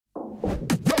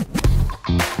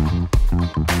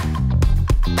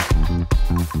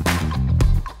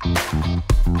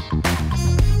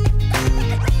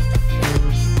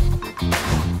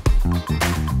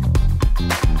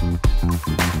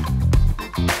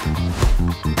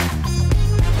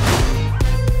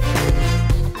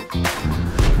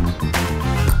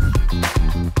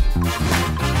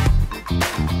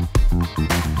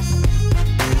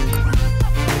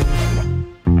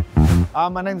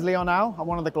My name's Leon Au. I'm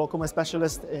one of the glaucoma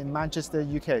specialists in Manchester,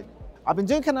 UK. I've been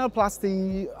doing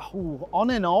canaloplasty on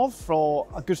and off for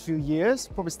a good few years.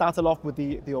 Probably started off with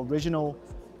the original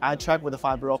iTrack with the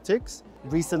fiber optics.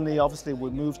 Recently, obviously, we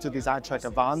moved to this iTrack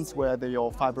Advanced where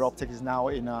your fiber optic is now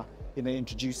in an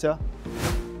introducer.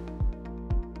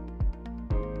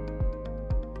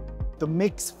 The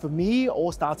mix for me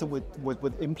all started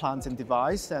with implants and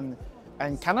device, and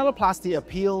canaloplasty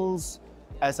appeals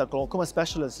as a glaucoma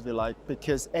specialist, if you like,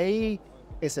 because A,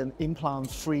 it's an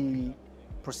implant-free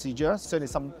procedure. Certainly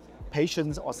some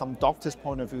patients or some doctors'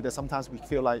 point of view that sometimes we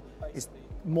feel like it's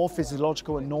more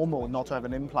physiological and normal not to have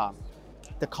an implant.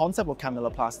 The concept of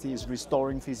canaloplasty is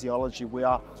restoring physiology. We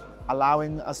are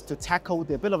allowing us to tackle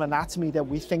the bit of anatomy that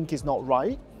we think is not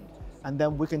right, and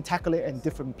then we can tackle it in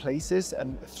different places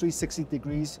and 360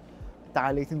 degrees,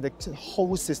 dilating the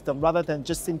whole system rather than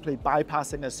just simply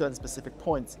bypassing a certain specific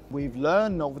point. We've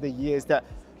learned over the years that,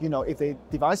 if the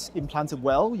device implanted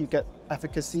well, you get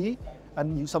efficacy,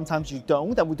 and sometimes you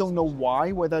don't, and we don't know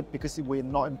why, whether because we're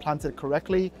not implanted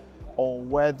correctly or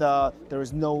whether there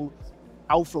is no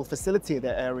outflow facility in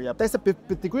the area. There's a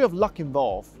degree of luck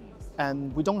involved,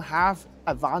 and we don't have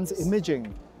advanced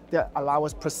imaging that allow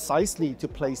us precisely to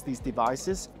place these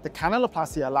devices. The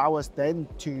canaloplasty allow us then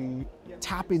to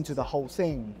tap into the whole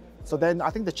thing. So then I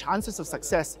think the chances of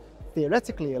success,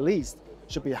 theoretically at least,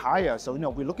 should be higher. So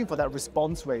we're looking for that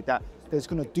response rate that there's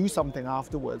going to do something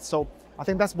afterwards. So I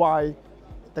think that's why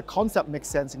the concept makes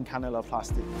sense in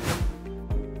canaloplasty.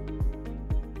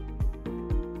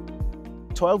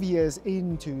 12 years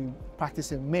into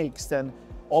practicing MIGS, then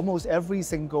almost every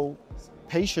single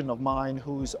patient of mine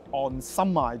who's on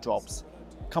some eye drops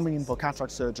coming in for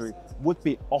cataract surgery would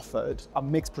be offered a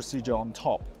MIGS procedure on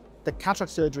top. The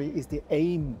cataract surgery is the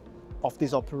aim of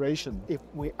this operation. If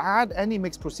we add any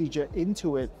MIGS procedure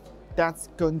into it, that's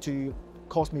going to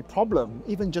cause me problem,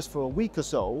 even just for a week or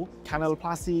so.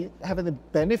 Canaloplasty having the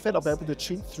benefit of being able to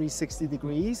treat 360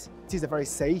 degrees. It is a very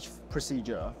safe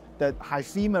procedure. The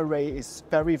hyphema rate is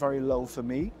very, very low for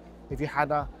me. If you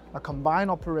had a combined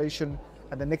operation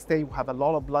and the next day you have a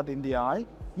lot of blood in the eye,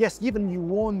 yes, even you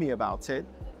warn me about it,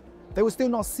 they will still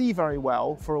not see very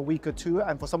well for a week or two,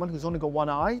 and for someone who's only got one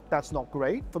eye, that's not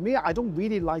great. For me, I don't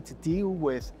really like to deal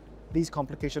with these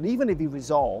complications, even if we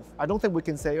resolve. I don't think we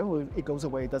can say, oh, it goes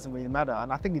away, it doesn't really matter.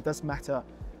 And I think it does matter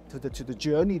to the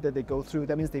journey that they go through.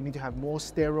 That means they need to have more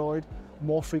steroid,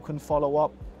 more frequent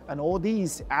follow-up, and all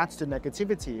these adds to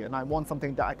negativity. And I want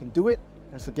something that I can do it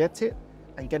and forget it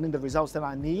and getting the results that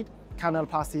I need.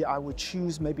 Canaloplasty, I would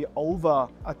choose maybe over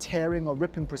a tearing or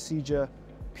ripping procedure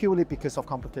purely because of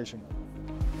complication.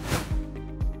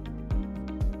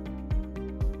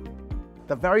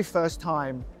 The very first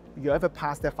time you ever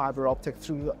pass that fiber optic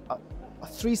through a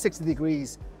 360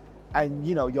 degrees and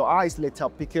your eyes lit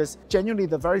up, because genuinely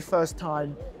the very first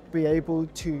time be able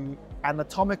to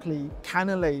anatomically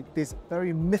cannulate this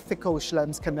very mythical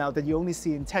Schlemm's canal that you only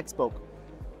see in textbook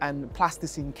and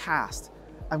plasticine cast,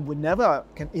 and we never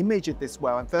can image it this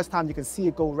well, and first time you can see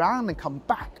it go around and come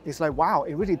back, it's like, wow,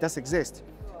 it really does exist.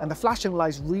 And the flashing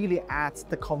lights really adds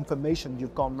the confirmation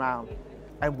you've gone round.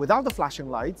 And without the flashing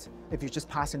lights, if you're just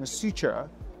passing a suture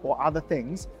or other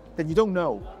things, then you don't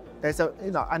know.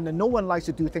 And no one likes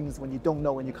to do things when you don't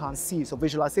know and you can't see, so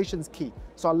visualization is key.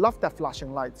 So I love that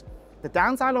flashing lights. The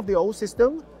downside of the old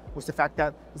system was the fact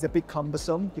that it's a bit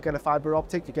cumbersome. You get a fiber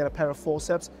optic, you get a pair of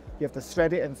forceps, you have to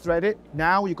thread it and thread it.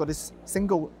 Now you've got this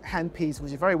single handpiece,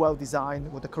 which is very well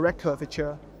designed with the correct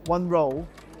curvature, one roll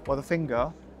or the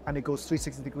finger, and it goes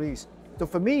 360 degrees. So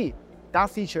for me,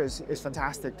 that feature is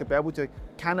fantastic, to be able to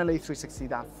cannulate 360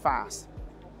 that fast.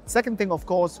 Second thing, of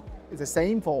course, is the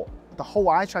same for the whole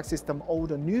iTrack system,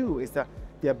 old or new, is the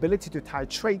ability to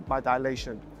titrate by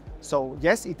dilation. So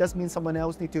yes, it does mean someone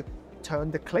else needs to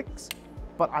turn the clicks,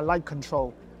 but I like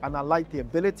control, and I like the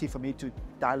ability for me to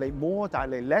dilate more,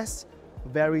 dilate less,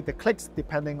 vary the clicks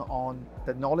depending on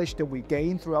the knowledge that we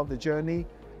gain throughout the journey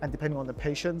and depending on the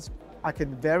patients. I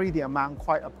can vary the amount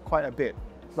quite a bit,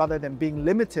 rather than being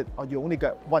limited, or you only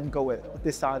get one go at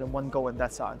this side and one go at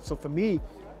that side. So for me,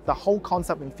 the whole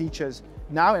concept and features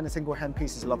now in a single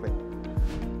handpiece is lovely.